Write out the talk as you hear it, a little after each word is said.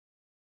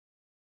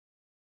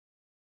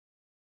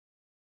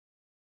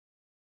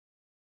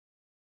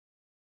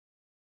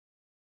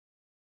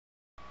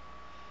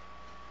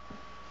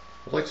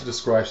I'd like to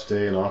describe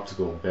today an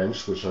optical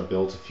bench which I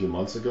built a few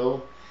months ago.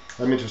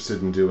 I'm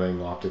interested in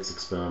doing optics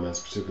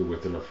experiments, particularly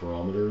with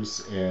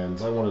interferometers,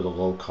 and I wanted a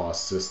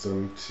low-cost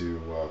system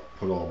to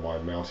put all my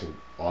mounting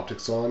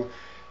optics on.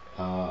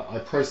 I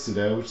priced it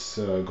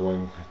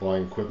out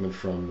buying equipment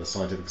from the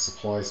scientific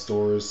supply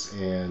stores,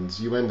 and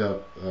you end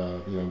up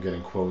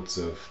getting quotes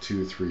of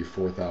 $2,000,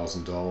 $3,000,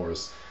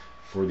 $4,000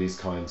 for these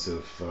kinds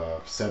of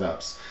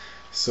setups.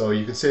 So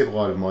you can save a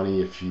lot of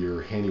money if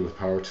you're handy with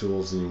power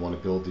tools and you want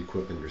to build the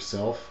equipment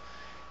yourself.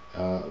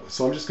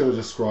 So I'm just going to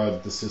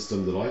describe the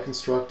system that I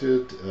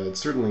constructed. It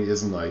certainly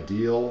isn't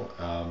ideal,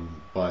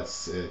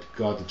 but it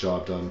got the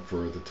job done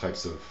for the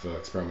types of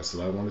experiments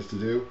that I wanted to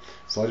do.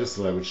 So I just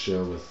thought I would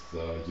share with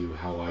you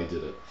how I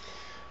did it.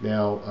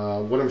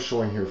 Now, what I'm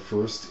showing here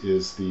first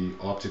is the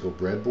optical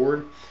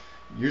breadboard.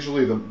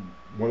 Usually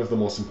one of the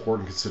most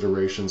important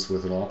considerations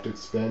with an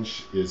optics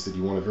bench is that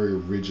you want a very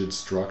rigid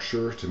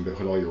structure to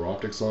put all your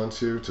optics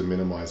onto to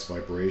minimize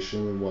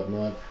vibration and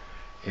whatnot.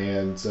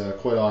 And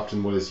quite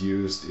often what is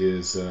used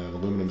is an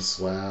aluminum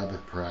slab,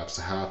 perhaps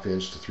a 1/2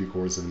 inch to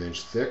 3/4 of an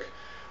inch thick.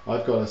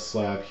 I've got a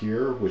slab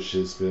here which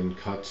has been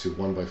cut to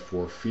 1 by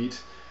 4 feet,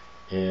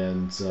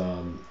 and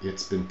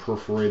it's been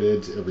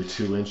perforated every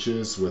 2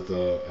 inches with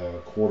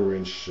a 1/4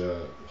 inch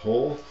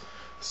hole.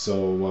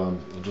 So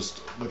I'll just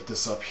lift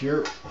this up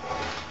here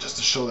just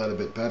to show that a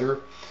bit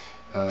better.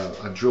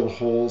 I've drilled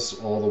holes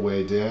all the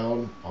way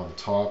down on the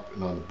top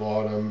and on the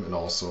bottom, and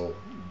also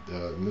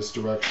in this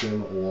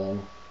direction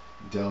along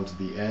down to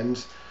the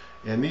end.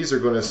 And these are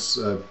going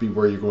to be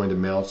where you're going to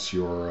mount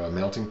your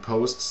mounting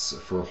posts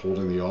for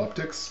holding the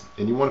optics.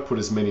 And you want to put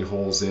as many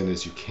holes in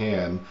as you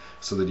can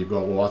so that you've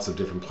got lots of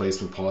different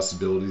placement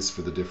possibilities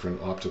for the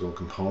different optical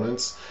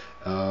components.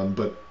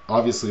 But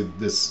obviously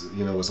this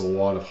is a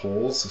lot of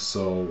holes,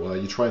 so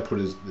you try and put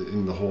it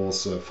in the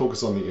holes,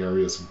 focus on the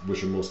areas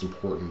which are most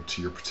important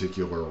to your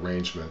particular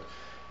arrangement.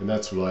 And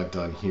that's what I've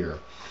done here.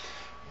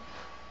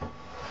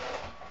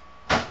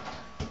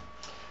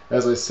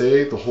 As I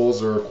say, the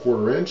holes are a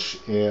 1/4 inch,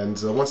 and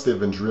once they've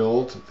been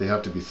drilled, they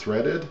have to be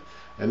threaded,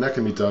 and that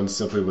can be done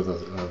simply with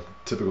a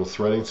typical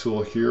threading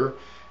tool here.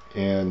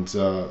 And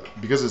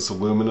because it's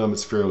aluminum,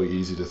 it's fairly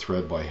easy to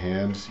thread by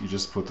hand. You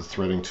just put the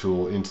threading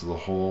tool into the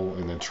hole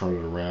and then turn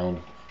it around,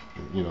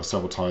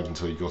 several times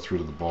until you go through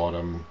to the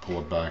bottom, pull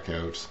it back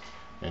out,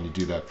 and you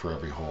do that for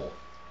every hole.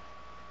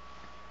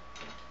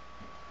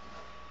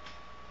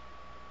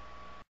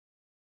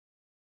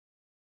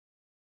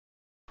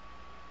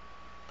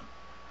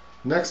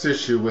 Next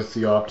issue with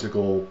the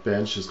optical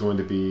bench is going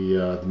to be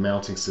the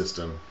mounting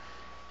system.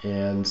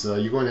 And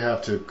you're going to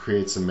have to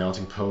create some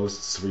mounting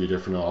posts for your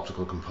different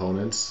optical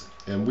components.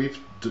 And we've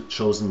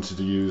chosen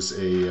to use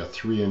a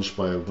 3 inch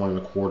by 1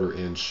 1/4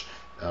 inch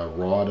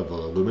rod of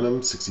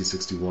aluminum,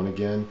 6061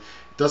 again.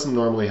 It doesn't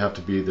normally have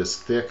to be this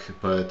thick,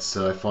 but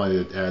I find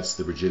it adds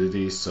the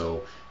rigidity,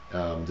 so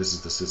this is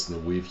the system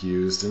that we've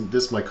used. And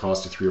this might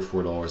cost you $3 or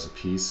 $4 a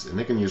piece, and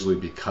they can usually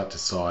be cut to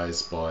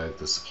size by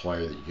the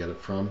supplier that you get it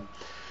from.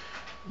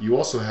 You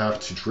also have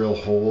to drill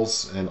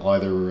holes in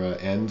either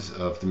end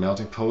of the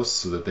mounting posts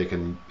so that they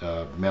can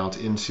mount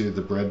into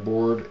the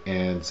breadboard,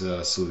 and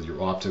so that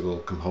your optical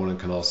component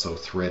can also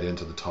thread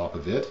into the top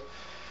of it.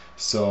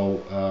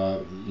 So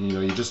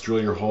you just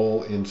drill your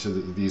hole into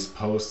these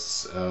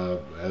posts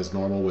as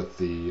normal with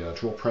the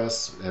drill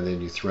press, and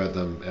then you thread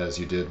them as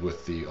you did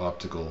with the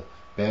optical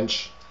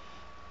bench.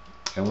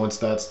 And once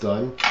that's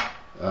done,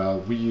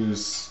 we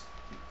use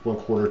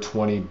 1/4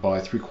 20 by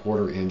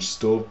 3/4 inch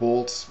stove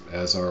bolts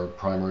as our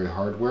primary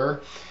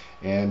hardware,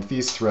 and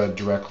these thread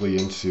directly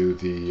into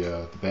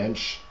the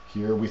bench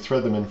here. We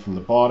thread them in from the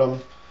bottom,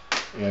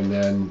 and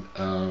then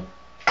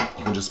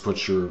you can just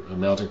put your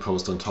mounting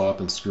post on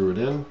top and screw it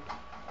in,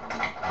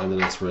 and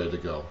then it's ready to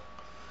go.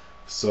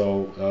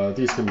 So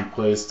these can be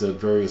placed at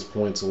various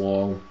points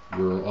along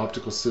your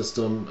optical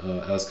system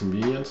as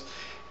convenient.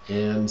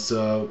 And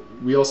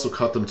we also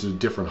cut them to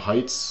different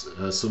heights.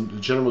 So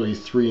generally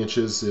 3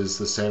 inches is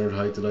the standard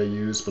height that I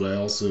use, but I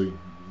also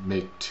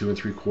make 2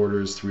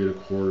 3/4, 3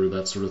 1/4,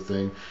 that sort of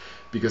thing,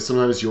 because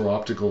sometimes your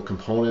optical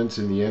component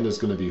in the end is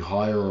going to be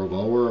higher or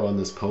lower on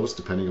this post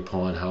depending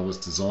upon how it's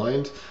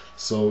designed.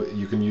 So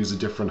you can use a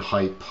different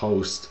height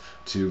post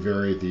to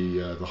vary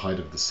the height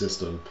of the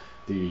system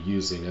that you're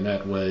using, and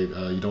that way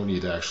you don't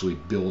need to actually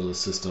build a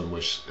system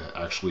which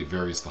actually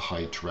varies the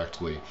height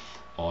directly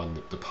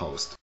on the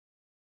post.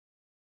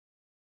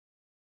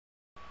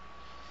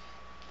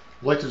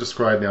 I'd like to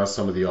describe now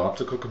some of the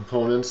optical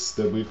components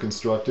that we've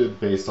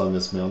constructed based on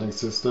this mounting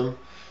system.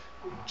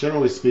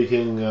 Generally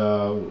speaking,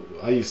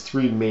 I use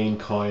 3 main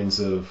kinds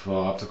of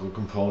optical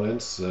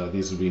components.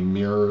 These would be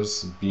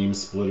mirrors, beam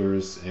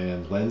splitters,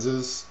 and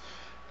lenses.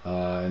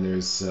 And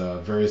there's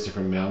various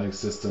different mounting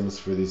systems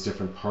for these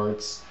different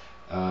parts.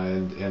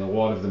 And a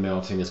lot of the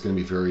mounting is going to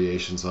be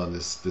variations on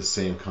this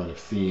same kind of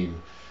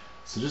theme.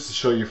 So just to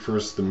show you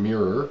first the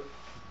mirror,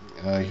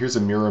 here's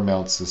a mirror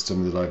mount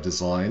system that I've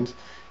designed.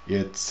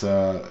 It's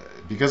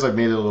because I've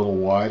made it a little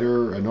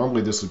wider.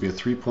 Normally this would be a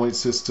 3-point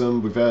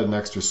system. We've added an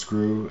extra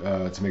screw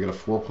to make it a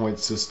 4-point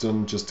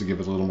system, just to give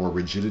it a little more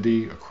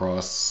rigidity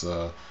across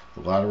the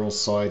lateral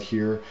side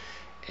here.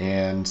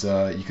 And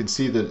you can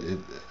see that it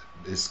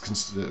is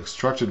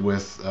constructed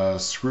with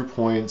screw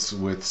points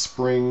with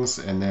springs,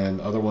 and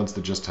then other ones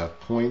that just have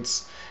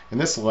points.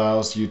 And this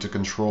allows you to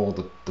control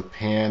the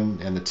pan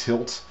and the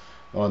tilt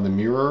on the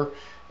mirror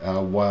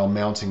while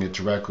mounting it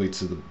directly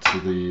to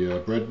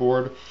the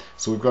breadboard.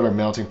 So we've got our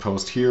mounting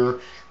post here,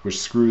 which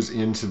screws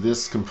into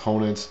this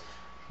component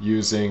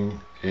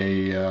using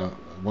a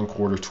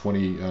 1/4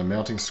 20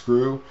 mounting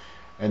screw,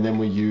 and then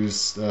we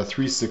use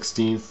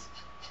 3/16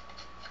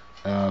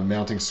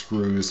 mounting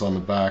screws on the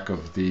back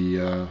of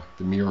the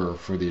mirror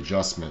for the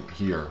adjustment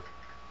here.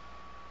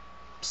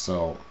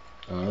 So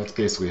that's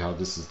basically how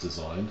this is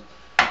designed.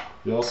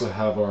 We also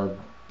have our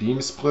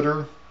beam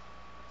splitter,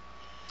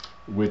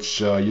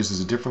 which uses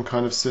a different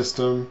kind of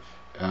system.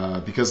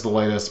 Because the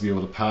light has to be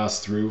able to pass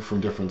through from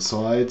different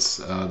sides,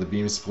 the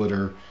beam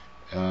splitter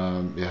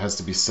it has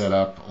to be set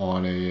up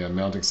on a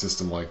mounting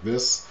system like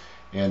this.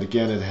 And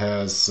again, it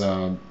has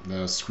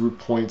screw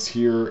points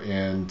here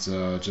and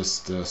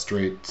just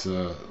straight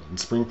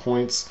spring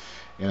points.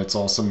 And it's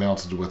also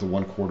mounted with a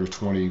 1/4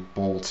 20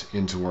 bolt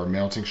into our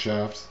mounting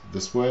shaft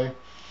this way.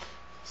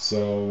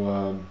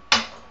 So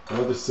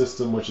another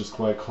system which is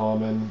quite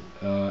common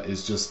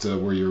is just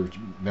where you're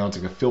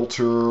mounting a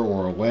filter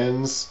or a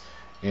lens,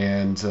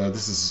 and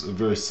this is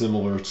very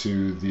similar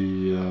to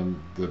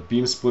the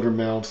beam splitter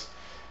mount,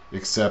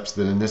 except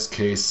that in this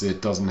case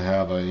it doesn't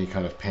have any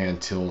kind of pan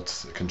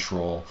tilt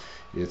control.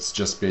 It's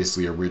just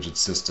basically a rigid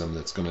system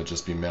that's going to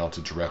just be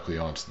mounted directly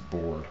onto the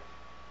board.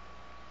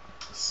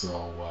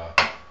 So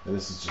and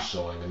this is just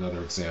showing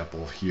another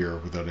example here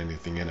without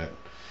anything in it.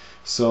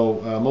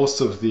 So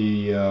most of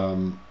the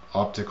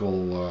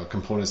optical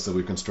components that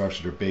we've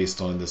constructed are based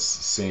on this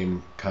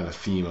same kind of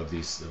theme of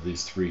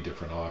these 3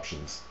 different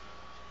options.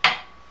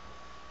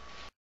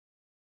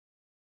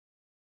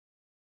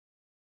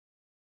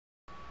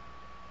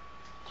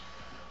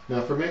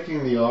 Now, for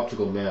making the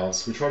optical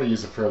mounts, we try to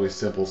use a fairly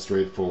simple,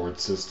 straightforward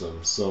system.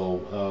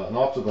 So an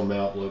optical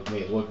mount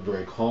may look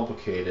very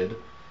complicated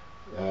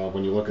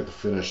when you look at the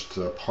finished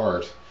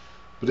part,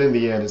 but in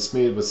the end it's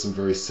made with some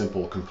very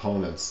simple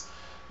components.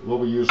 What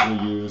we usually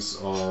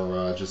use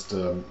are just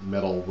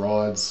metal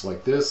rods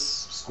like this,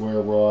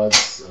 square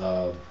rods,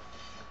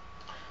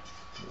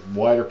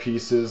 wider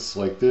pieces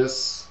like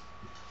this,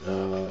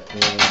 and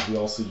we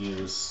also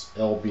use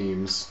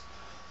L-beams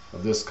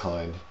of this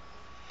kind.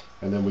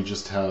 And then we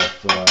just have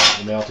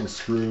mounting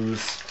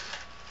screws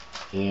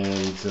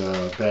and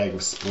a bag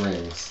of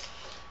springs.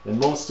 And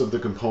most of the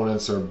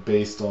components are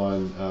based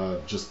on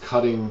just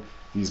cutting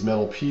these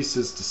metal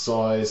pieces to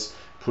size,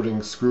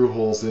 putting screw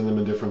holes in them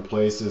in different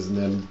places, and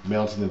then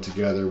mounting them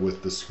together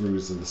with the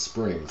screws and the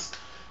springs.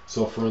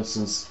 So for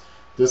instance,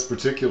 this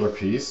particular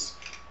piece,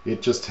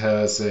 it just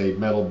has a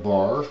metal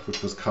bar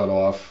which was cut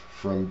off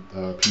from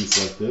a piece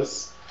like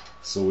this.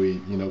 So we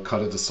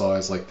cut it to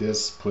size like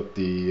this, put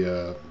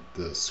the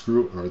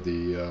screw or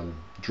the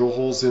drill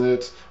holes in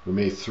it. We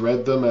may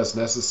thread them as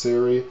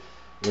necessary.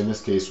 In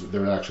this case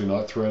they're actually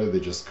not threaded,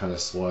 they just kind of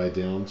slide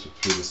down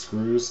through the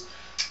screws.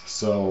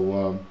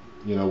 So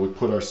we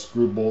put our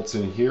screw bolts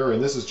in here,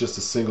 and this is just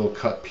a single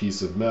cut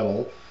piece of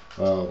metal,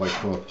 like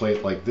from a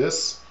plate like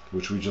this,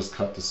 which we just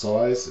cut to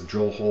size, a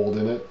drill hole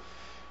in it,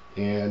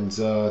 and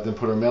then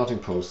put our mounting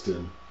post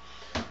in.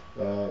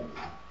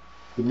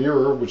 The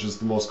mirror, which is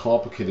the most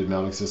complicated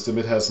mounting system,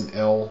 it has an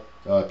L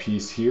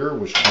piece here,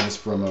 which comes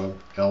from a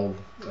L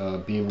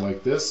beam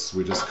like this.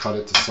 We just cut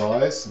it to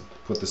size,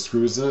 put the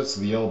screws in it,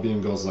 so the L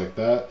beam goes like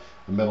that.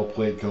 A metal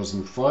plate goes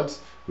in front.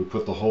 We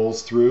put the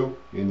holes through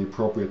in the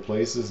appropriate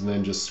places, and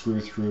then just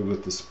screw through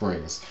with the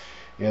springs.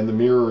 And the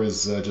mirror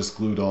is just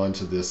glued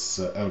onto this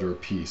outer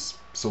piece.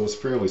 So it's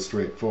fairly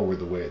straightforward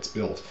the way it's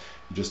built.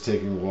 You're just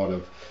taking a lot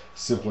of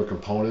simpler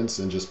components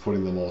and just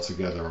putting them all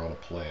together on a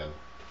plan.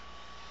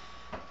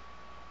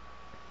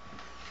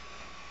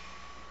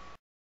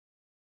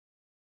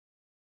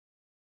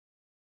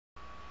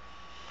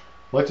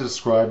 I'd like to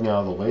describe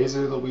now the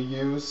laser that we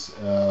use.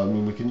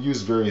 We can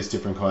use various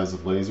different kinds of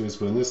lasers,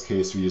 but in this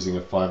case we're using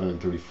a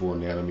 534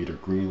 nanometer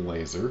green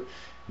laser,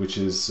 which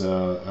is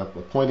a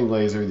pointing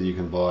laser that you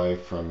can buy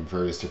from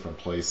various different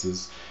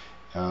places.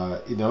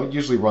 It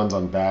usually runs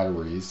on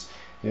batteries,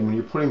 and when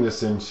you're putting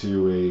this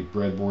into a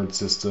breadboard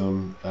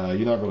system,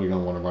 you're not really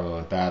going to want to run it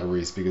on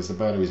batteries, because the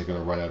batteries are going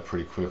to run out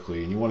pretty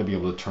quickly, and you want to be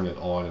able to turn it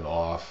on and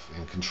off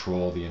and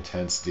control the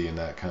intensity and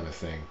that kind of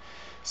thing.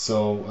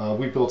 So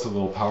we built a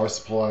little power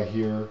supply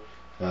here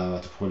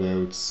to put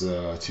out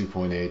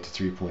 2.8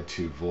 to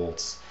 3.2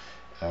 volts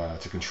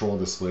to control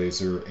this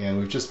laser, and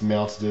we've just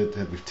mounted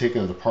it. We've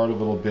taken it apart a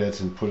little bit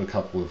and put a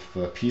couple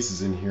of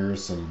pieces in here,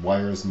 some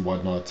wires and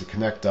whatnot, to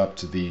connect up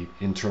to the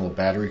internal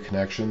battery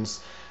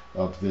connections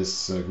of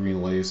this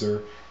green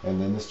laser, and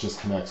then this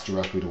just connects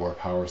directly to our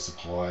power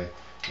supply,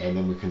 and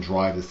then we can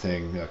drive the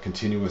thing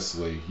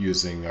continuously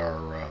using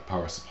our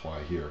power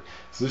supply here.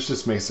 So this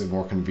just makes it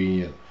more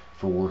convenient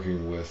for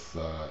working with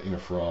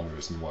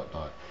interferometers and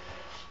whatnot.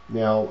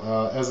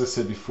 Now, as I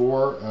said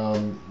before,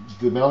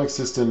 the mounting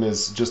system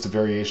is just a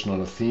variation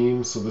on a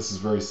theme, so this is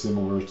very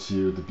similar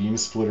to the beam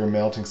splitter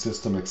mounting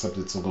system, except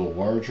it's a little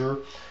larger.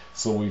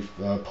 So we've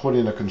put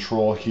in a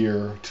control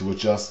here to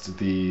adjust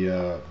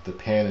the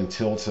pan and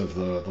tilt of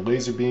the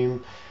laser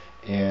beam,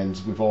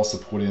 and we've also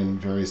put in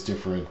various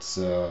different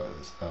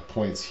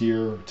points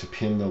here to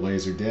pin the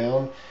laser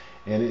down,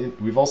 and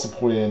we've also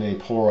put in a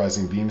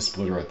polarizing beam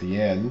splitter at the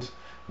end,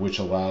 which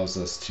allows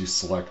us to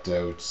select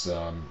out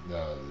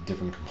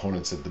different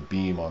components of the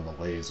beam on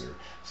the laser.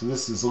 So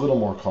this is a little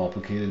more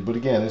complicated, but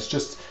again, it's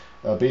just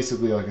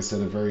basically, like I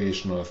said, a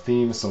variation on a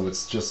theme. So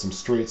it's just some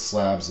straight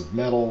slabs of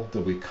metal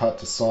that we cut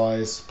to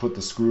size, put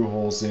the screw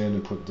holes in,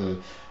 and put the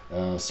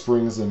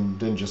springs, and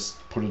then just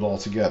put it all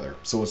together.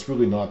 So it's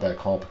really not that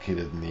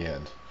complicated in the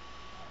end.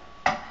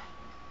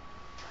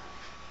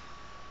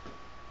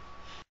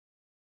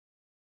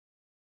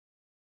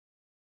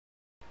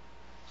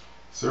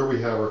 So here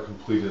we have our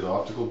completed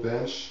optical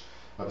bench.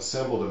 I've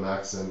assembled a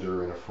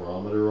Mach-Zehnder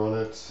interferometer on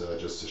it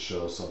just to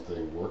show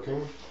something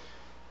working.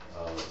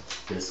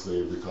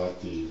 Basically, we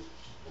got the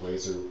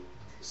laser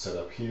set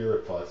up here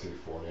at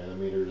 534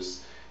 nanometers.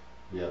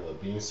 We have a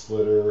beam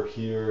splitter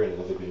here and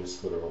another beam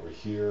splitter over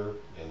here,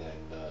 and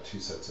then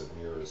two sets of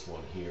mirrors,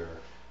 one here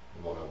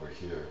and one over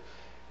here.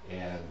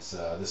 And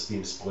this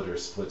beam splitter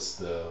splits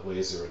the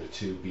laser into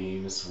two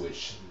beams,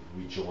 which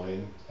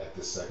rejoin at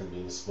this second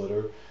beam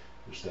splitter,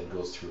 which then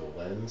goes through a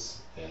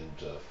lens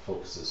and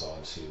focuses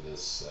onto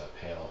this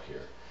panel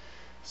here.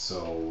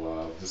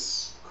 So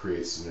this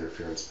creates an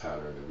interference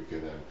pattern that we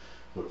can then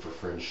look for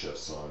fringe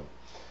shifts on.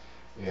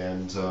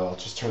 And I'll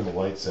just turn the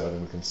lights out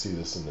and we can see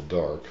this in the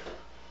dark.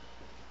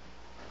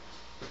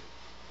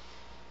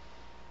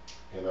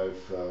 And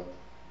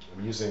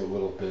I'm using a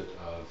little bit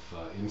of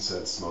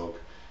incense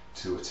smoke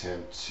to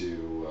attempt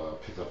to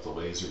pick up the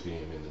laser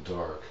beam in the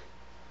dark,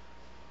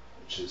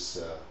 which is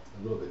a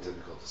little bit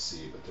difficult to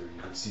see, but there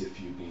you can see a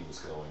few beams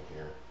going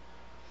here.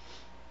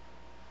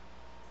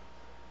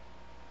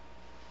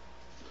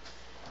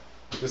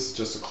 This is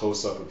just a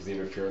close-up of the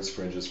interference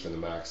fringes for the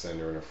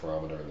Mach-Zehnder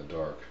interferometer in the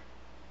dark.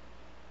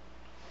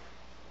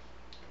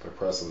 If I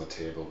press on the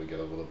table, we get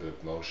a little bit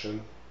of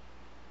motion,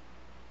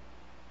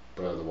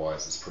 but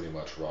otherwise it's pretty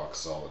much rock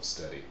solid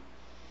steady.